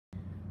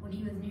When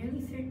he was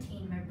nearly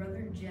 13, my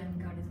brother Jem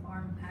got his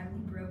arm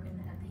badly broken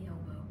at the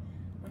elbow.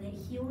 When it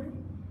healed,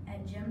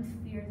 Jem's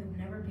fears of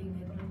never being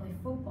able to play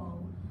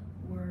football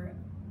were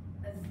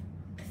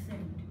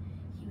assumed.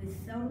 He was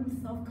seldom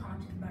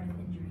self-conscious about his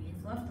injury. His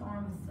left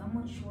arm was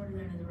somewhat shorter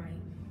than his right.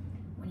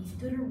 When he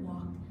stood or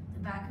walked, the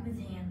back of his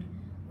hand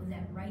was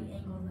at right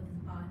angles of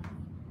his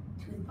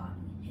body.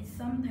 His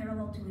thumb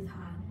parallel to his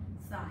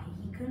thigh.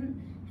 He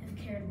couldn't have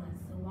cared less,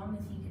 so long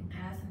as he could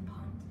pass and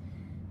punt.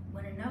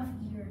 When enough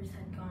years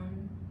had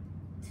gone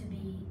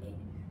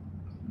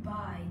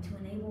by to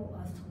enable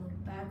us to look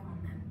back on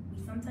them,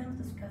 we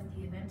sometimes discuss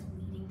the events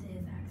leading to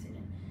his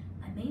accident.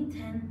 I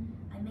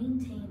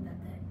maintain that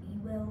the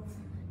e-wells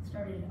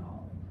started it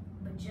all,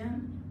 but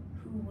Jem,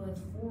 who was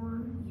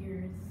 4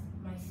 years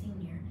my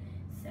senior,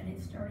 said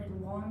it started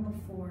long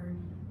before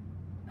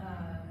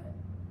that.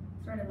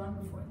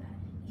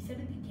 He said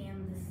it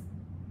began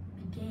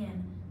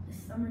the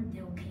summer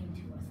Dill came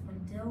to us. When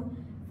Dill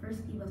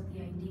first gave us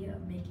the idea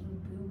of making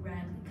Boo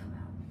Radley come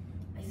out,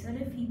 I said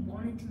if he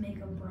wanted to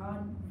make a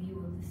broad view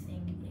of the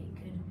thing,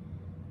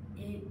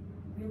 it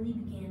really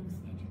began with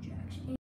interjection.